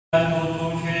突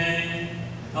出去，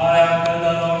他两个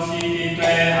的东西的对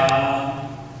岸，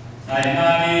在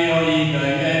那里有一个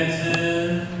园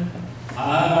子，他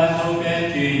们都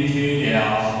便进去了。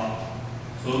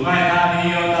出卖他的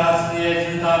犹大师也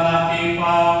知道那地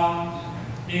方，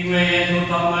因为耶稣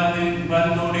他们的门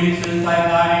徒历史在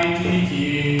那里聚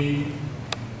集。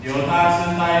犹大师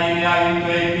带领了一队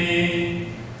兵，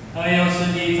和有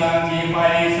司祭长及法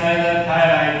利赛人派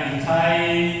来的差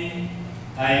役，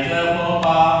带着火把、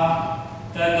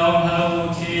灯笼和武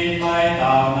器来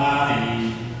到那里。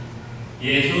耶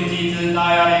稣既知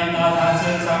道要临到他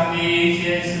身上的一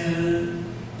切事，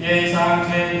便上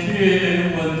前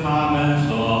去问他们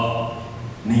说：“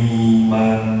你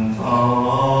们早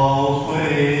睡？”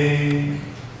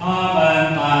他们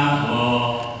答说：“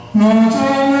拿撒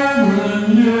勒人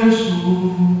耶稣。”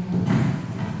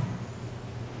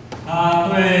他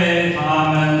对他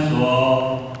们说：“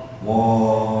我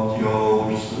就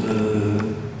是。”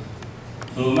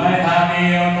出卖他的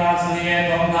犹大师也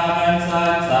同他们站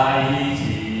在一起。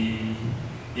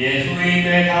耶稣已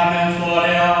对他们说了：“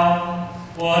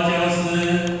我就是。”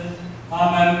他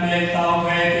们便倒跪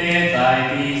跌在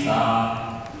地上。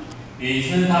于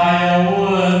是他又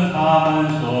问他们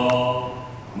说：“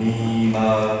你们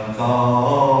早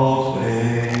睡？”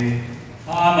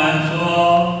他们说：“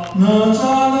拿撒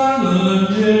勒人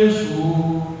耶稣。”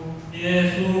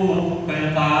耶稣回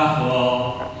答说：“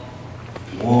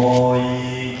我已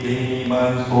给你们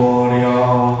说了，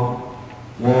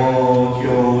我就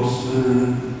是。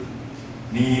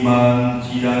你们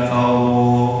既然找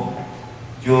我，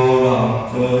就让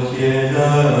这些人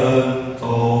走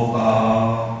吧。”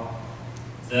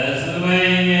这是为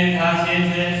念他先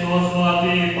前所说的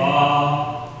话。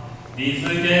你赐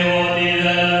给我的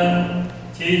人，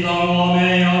其中我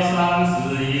没有丧失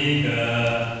一个。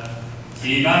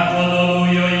其他伯多禄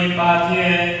有一把剑，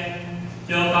就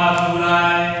拔出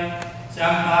来，向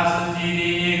他司机的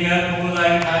一个仆人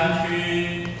砍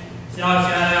去，削下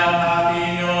了他的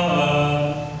右耳。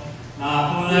那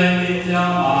仆人名叫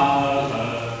马尔恒。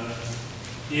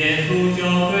耶稣就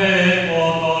对伯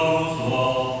多禄说：“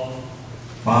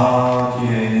把剑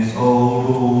收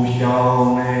入鞘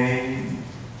内，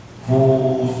父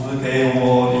赐给我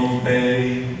的杯，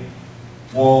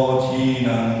我岂能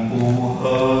不喝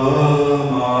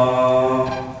吗？”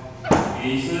于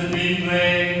是兵队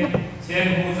前仆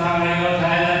长的犹太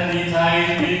人的差役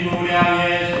拘捕了耶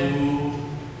稣，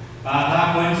把他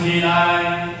捆起来，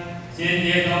先接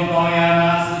从亚那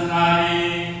斯那里。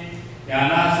亚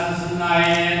那斯是那一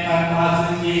年当大司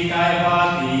祭该法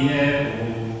的岳父，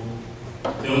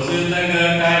就是这个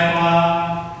该法，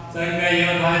整个犹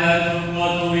太人出国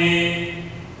主义，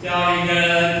叫一个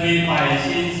人替百姓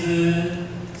死，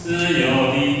是有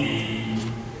理的。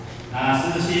那是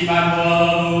西班伯多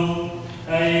禄和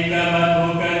一个门徒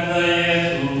跟着耶稣，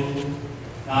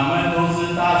他们都是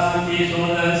大司祭所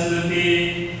认识的，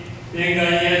并跟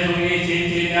耶稣一起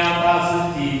进了大司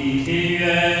祭的庭院。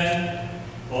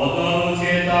伯多禄却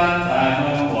站在门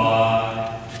外。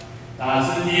大司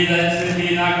祭认识的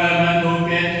那个门徒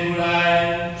便出来，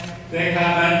对他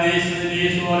们的司机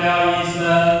说了一声，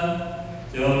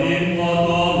就领伯多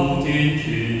禄进去。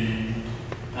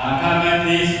那他们的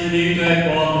司机对伯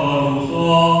多禄说：“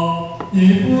你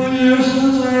不也是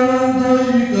这人的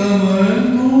一个门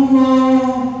徒吗？”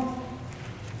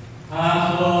他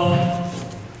说：“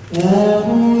我不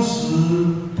是。”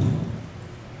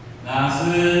那时，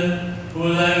仆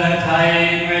人和差役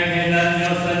因为天人就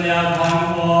生了炭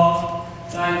火，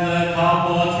站着烤火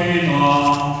取暖。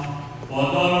伯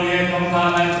多禄也同他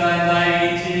们站在一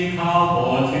起烤火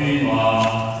取暖。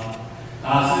大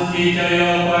司祭就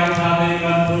有关他的门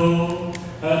徒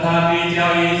和他的教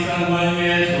义审问耶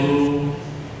稣。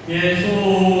耶稣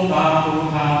答复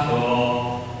他说：“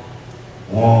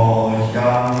我向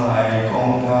来公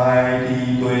开地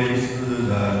对世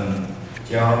人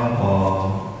讲话，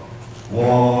我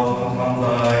常常在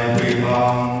会堂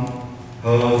和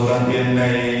圣殿内，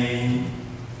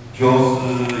就是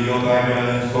犹太人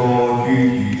所聚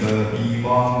集的地方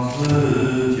施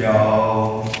教。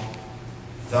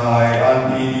在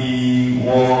暗地里，我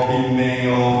并没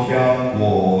有讲过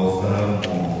什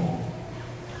么。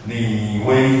你为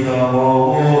什么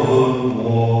问我？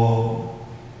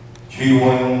去问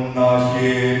那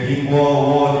些听过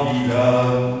我的人，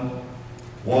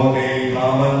我给他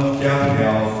们讲了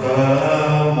什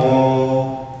么？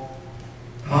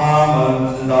他们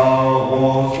知道我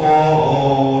所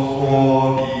说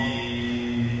的。”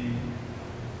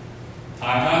他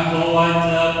刚说完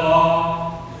这话，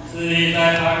司立在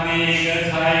旁的一个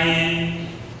差役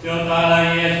就打了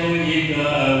耶稣一个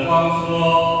耳光，说：“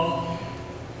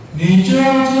你就这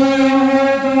样回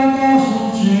答大司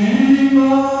祭吗？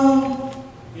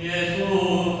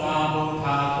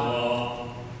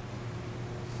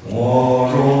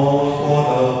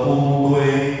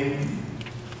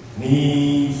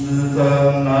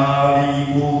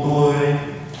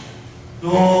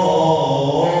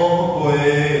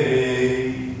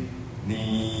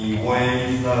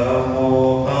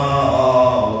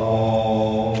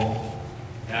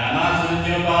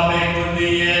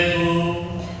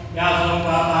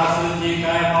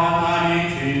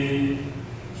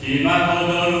你们不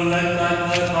都如人站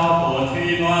着靠过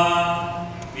去吗？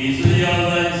于是有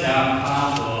人向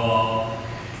他说：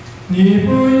你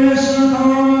不也是他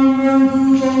们门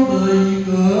徒中的一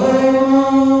个吗？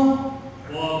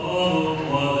我不如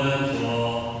我人说，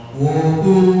我不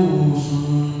是。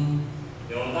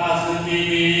犹大是第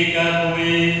一个福音，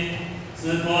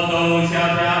是伯多禄小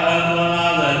家耳朵那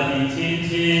人的亲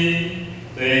戚，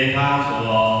对他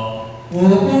说：我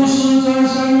不是在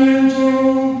山园中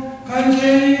看见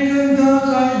你跟他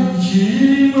在一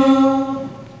起吗？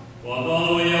伯多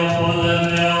禄有火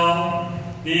人流，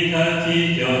立刻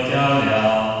急就叫了。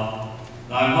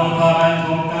然后他们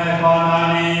从该法那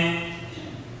里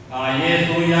把耶稣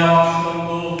押往总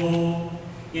督府，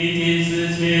已经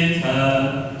是清晨，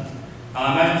他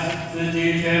们自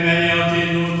己却没有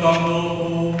进入总督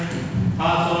府。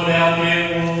他说了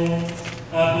辩护，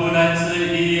不能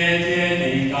吃逾越节的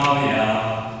羔羊，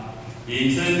因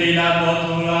此比拉多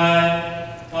出来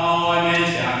到外面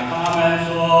向他们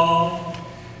说：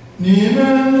你们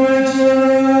对这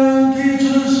人提出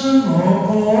什么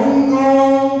控告？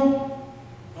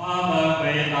他们回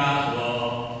答说：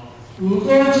如果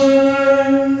这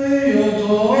人没有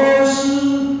做事，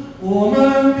我们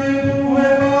便不会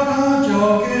把他交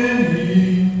给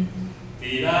你。比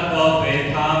拉多对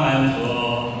他们说：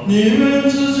你们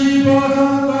自己把他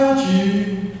带去，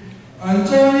按照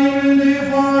你们的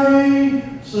法律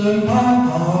审判他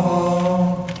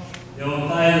吧。犹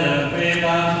太人回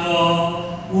答说：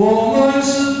我们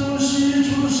是不惜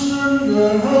出生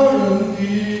任何人的。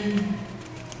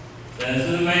正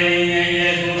是为因耶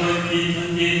稣论及自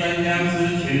己怎样死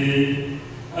去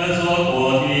而说过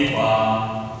的话。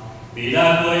比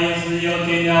拉多于是又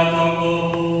进了总督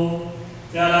府，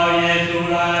叫了耶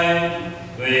稣来，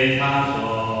对他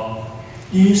说：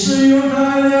你是犹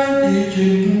太人的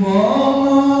君王吗？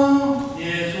耶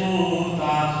稣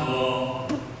答说：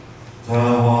这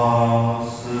话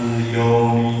是由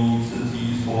你自己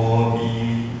说的，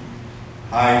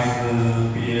还是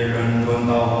别人轮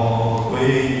到我对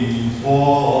你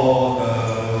说的？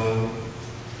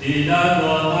比拉多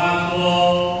他说：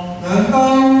难道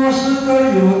我是个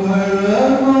犹太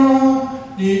人吗？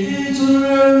你的主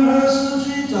人和司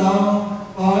机长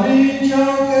把你交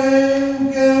给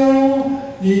我，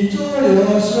你做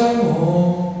了什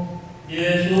么？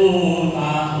耶稣他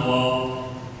说：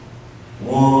我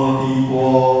的国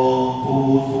不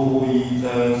属于这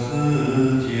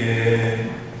世界。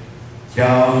假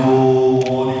如我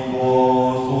的国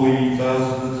属于这世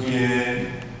界，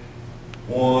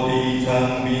我的臣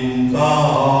民早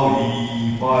已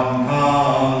反抗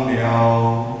了，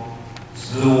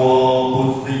使我不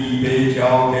至于被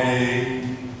交给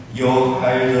犹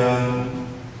太人。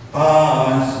但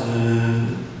是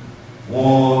我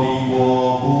的国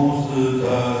不是这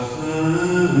世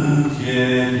界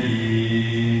的。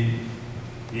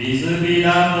于是比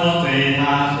拉多对他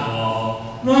说：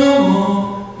那么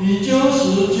你就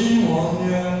是君王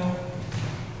了。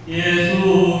耶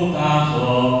稣答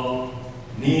说：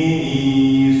你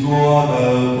说的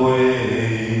对，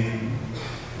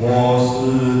我是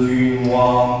君王，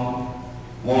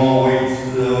我为此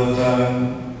而生，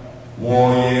我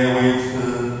也为此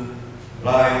来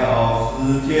到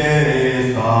世界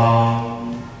上，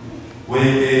为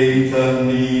给真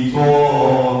理作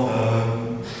证。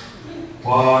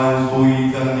凡属于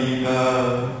真理的，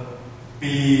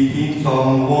必听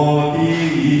从我的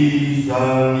声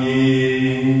音。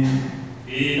比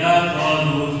拉多如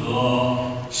说。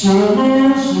什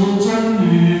么是真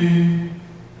理？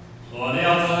说了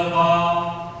这话，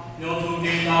又出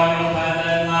去到犹太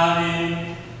人那里，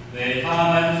对他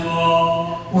们说：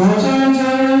我在这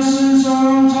人身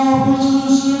上查不出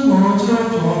什么症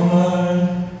状来。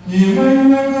你们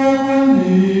有个问题，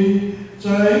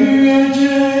在逾越节，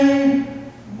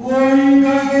我应该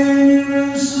给你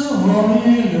们释放一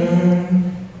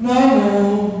人。那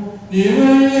么，你们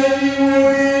愿意我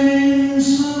给你们释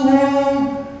放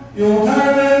犹太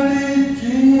人的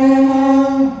君王吗？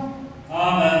他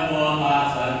们多大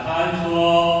声喊说：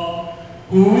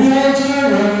不要这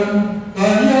人，但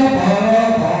要巴拉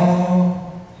巴。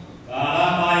巴拉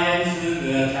巴也是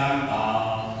个强盗。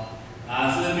那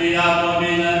时比拉多命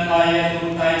人把耶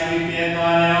稣带去鞭打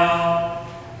了，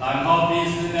然后第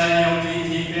四人用金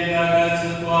器编了个刺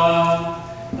冠，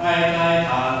戴在他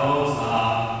头上，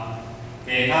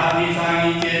给他披上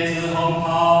一件紫红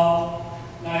袍，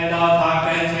来到他跟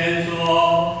前说：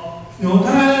犹太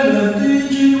人的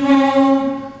君王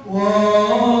万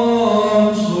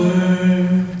岁！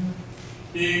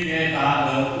比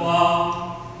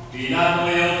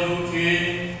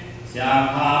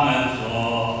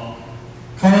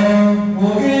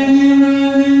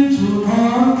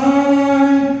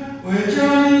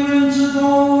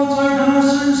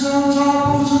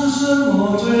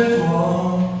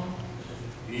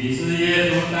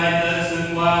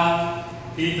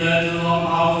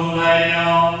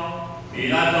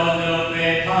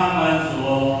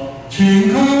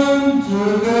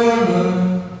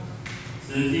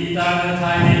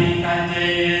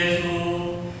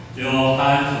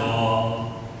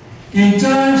钉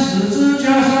在十字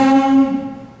架上，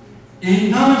因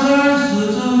他在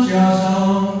十字架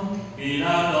上，比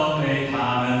拉多对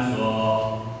他们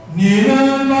说：你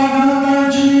们把他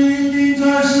带去钉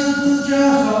在十字架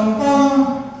上吧，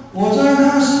我在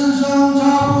他身上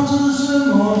查不出什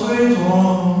么罪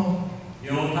状。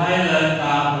犹太人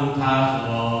答复他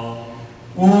说：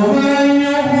我们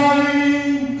有法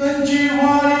律，根据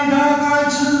法律他该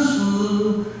处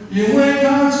死，因为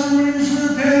他自命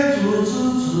是天主之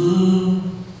子。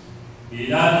比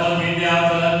拉多听了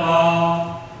这话，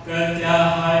更加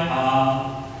害怕。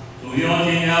主又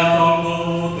进了中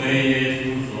途，对耶稣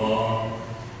说：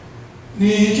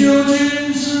你究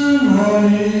竟是哪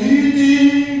里的？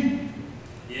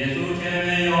耶稣前面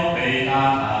有回答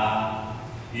他。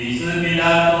于是比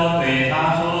拉多对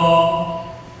他说：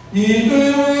你对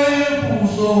我也不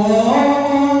说话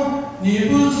吗？你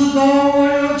不知道我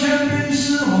有权柄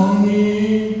释放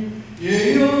你，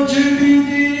也有权柄钉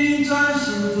你在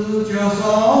十字架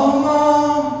上吗？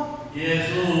耶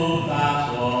稣答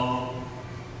说：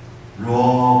若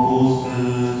不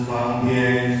是上天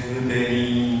赐给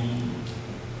你，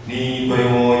你对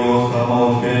我有什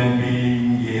么权柄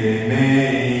也没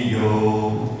有。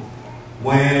为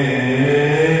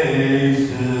是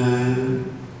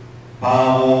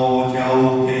把我交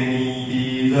给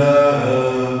你的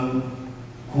人，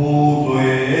苦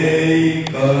罪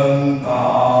更大。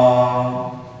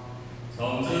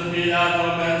从此比拉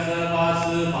多更设法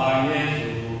释放耶稣，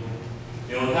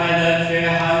犹太人却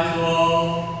喊说：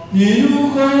你如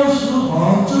果释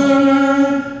放这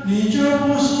人，你就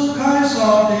不是凯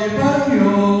撒的朋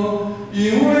友，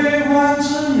因为凡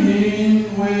之名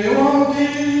为王的，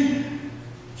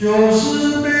就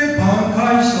是背叛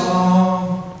凯撒。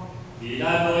比拉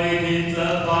多一听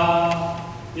这话，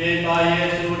便把耶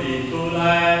稣领出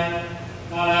来，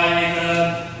拿来一个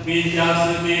名叫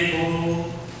史蒂夫，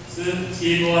是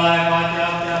希伯来话叫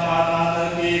加巴达的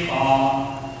地方，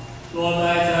坐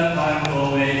在审判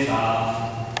座位上。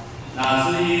那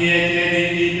是一年决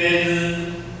定的日子，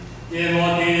耶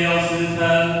末第60晨，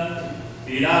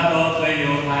比拉多对犹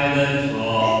太人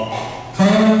说：看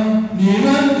你们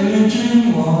的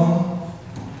君王，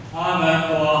他们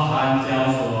多喊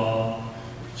叫说：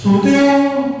除掉，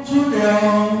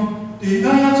钉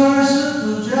他在十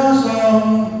字架上。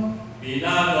比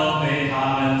拉多对他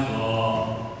们说：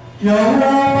要我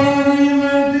把你们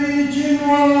的君王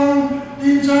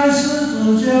钉在十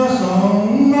字架上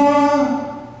吗？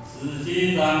实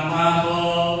际上他说：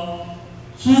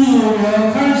是为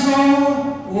了凯撒，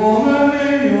我们没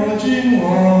有君王。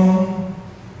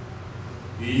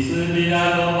于是比拉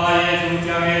多把耶稣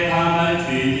交给他们去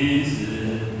钉死，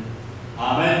他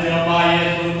们就把耶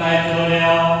稣带走了。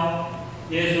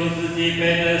耶稣自己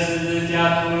背着十字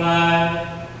架出来，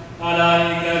到了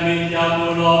一个名叫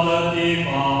杜罗的地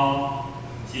方，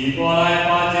希伯来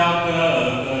话叫哥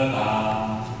尔各达。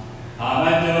他们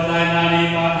就在那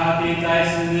里把他钉在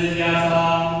十字架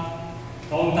上，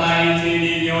同他一起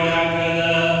的有2个人，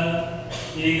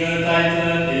一个在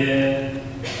这边，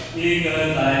一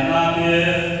个在那边，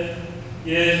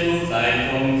耶稣在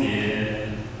中间。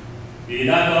比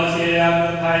拉多写2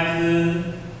个牌子，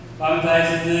放在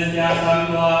十字架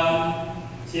上端，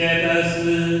写的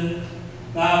是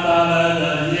拿撒勒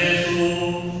人耶稣，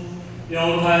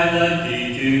犹太人的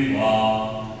君王。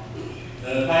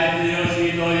这牌子有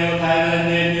许多犹太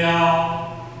人念了，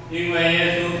因为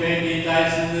耶稣被钉在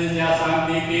十字架上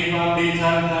的地方离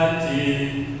城很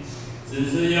近，只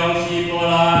是用希伯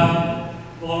来、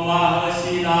罗马和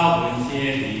希腊文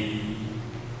写的。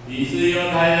于是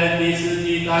犹太人的司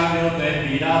祭长就对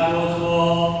比拉多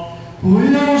说：不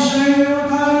要写犹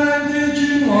太人的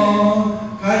君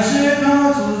王，该写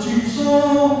他自己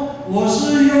说，我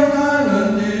是犹太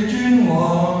人的君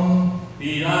王。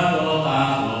比拉多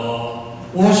答说：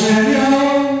我写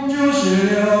了就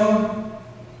写了。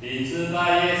因此把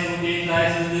耶稣钉在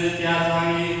十字架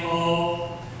上以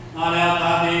后，拿了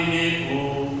他的衣服，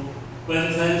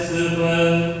分成10份，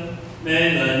每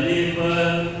人1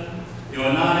份，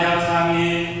又拿了长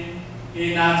衣，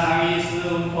因那长衣是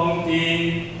红的，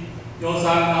由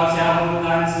上到下混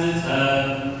乱织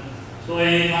成，所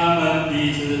以他们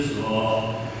彼此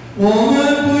说：我们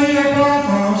不要把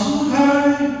它撕开，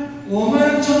我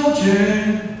们抽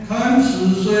签看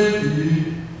是谁的。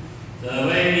这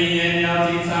位你也了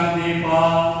经上的话，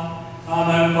他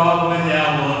们包括了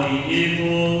我的衣服，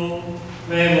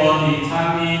为我的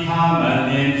长衣他们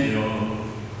念旧。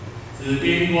士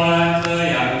兵果然这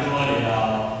样做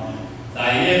了，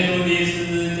在耶稣的十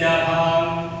字架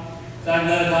旁，站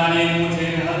着他的母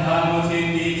亲和他母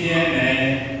亲的姐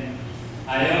妹，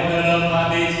还有克罗帕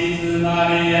的妻子玛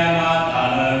利亚玛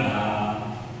达勒纳。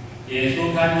耶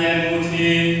稣看见母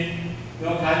亲，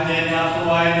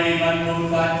外的门徒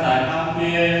站在旁边，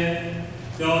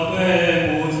就对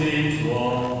母亲说：“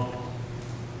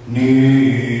女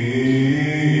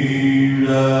人，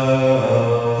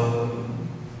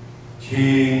请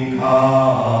看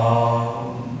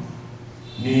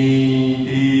你的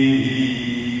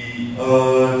儿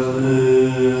子。”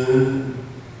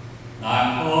然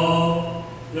后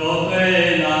又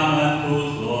对那门徒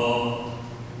说：“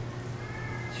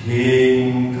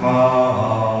请看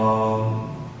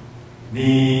你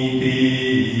的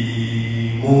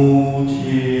母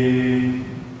亲。”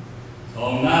从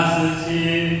那时起，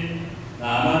那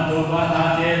门徒把他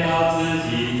接到自己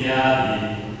家里。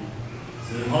之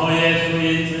后，耶稣因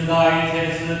知道一切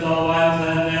事都完成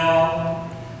了，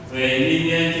对你眼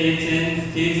睛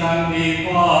上的话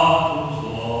不说：“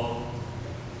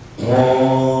我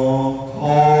口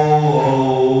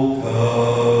渴。”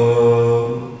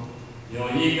有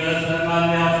一个盛满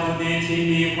了醋的器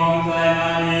皿放在那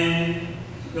里，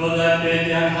有人便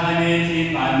将它面浸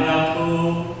满了醋，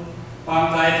放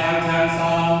在长枪上，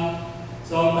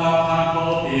送到他口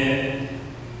边。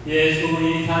耶稣一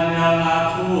尝了那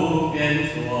醋，便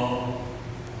说：“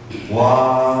完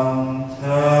成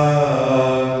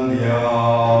了。”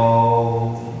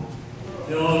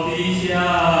就低下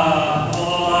头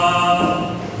来，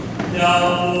交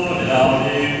付了灵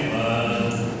魂。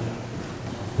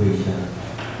跪下。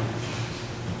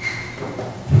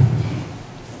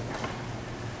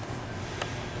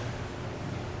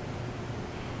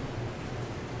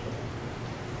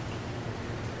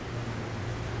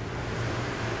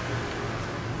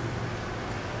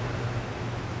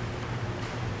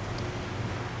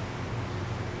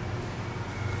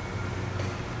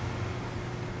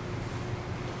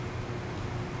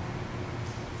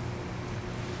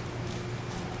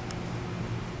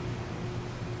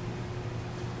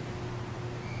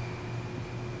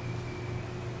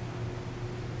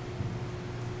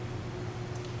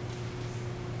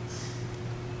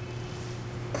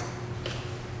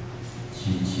起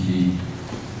立。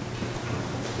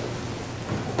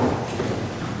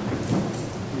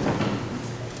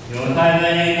犹太人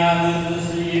以那日子是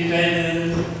一辈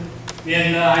日，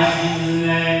免得安息日内。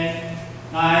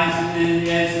那安息日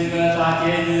也是个大节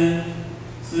日，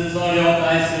尸首留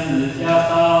在十字架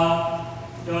上，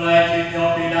就来去求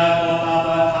彼拉多打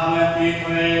断他们的腿，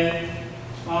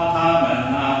把他们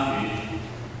拿去。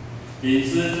并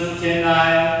使主前来，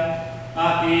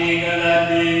把第一个人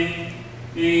的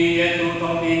与耶稣同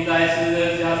钉在十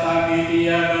字架上的第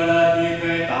二个人的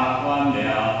腿打断了。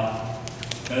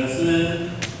可是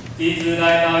祭司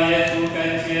来到耶稣跟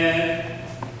前，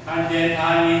看见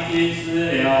他已经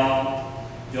死了，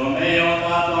就没有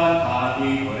打断他的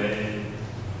腿。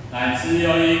但是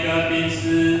有一个兵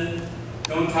士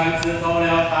用枪刺透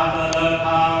了他的耳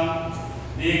旁，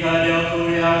立刻流出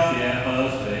了血和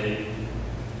水。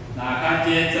那看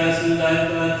见这是人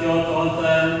的就作证，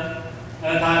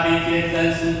而他的见证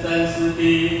是真实的，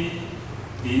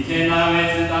并且那位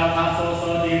知道他所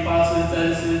说的话是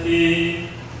真实的，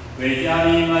为叫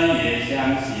你们也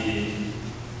相信。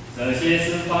这些事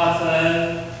发生，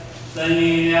正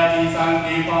应了地上的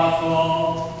话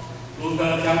说：“不可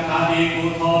将他的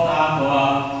骨头打断。”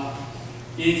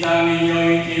经上里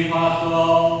有一句话说：“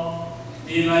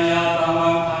你们要当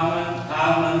望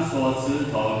他们所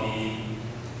刺透的。”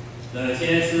这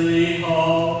些事以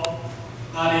后，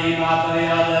阿里马特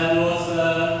亚人罗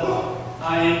瑟，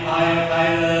他因怕犹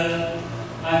太人，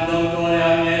暗中做了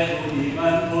耶稣的门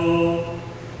徒，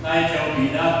来求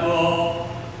彼拉多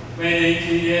为领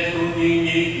取耶稣的遗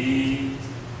体。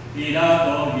彼拉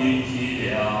多允许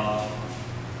了，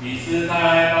于是他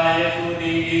来把耶稣的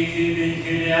遗体领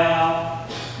取了。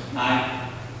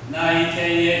那一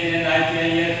天夜间来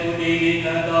见耶稣的彼得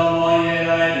多摩也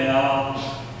来了，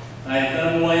带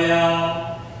着模样，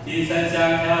精神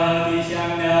香调和的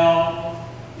香料，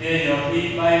也有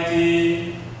100斤。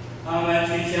他们取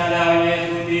下了耶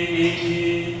稣的遗体，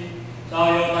照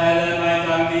犹太人埋葬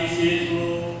的习俗，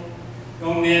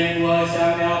用面布和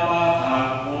香料把它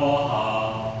裹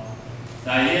好。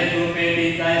在耶稣被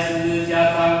钉在十字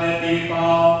架上的地方，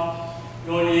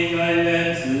有一个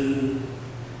园子，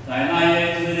在那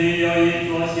园子里有一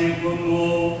座新坟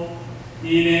墓，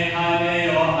里面还没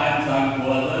有安葬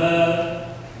过人，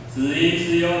只因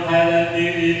是犹太人的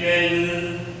预备日，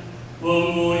坟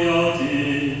墓有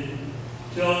尽，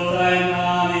就在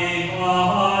那里安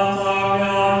葬了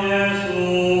耶稣。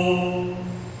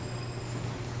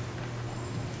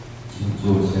请坐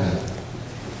下。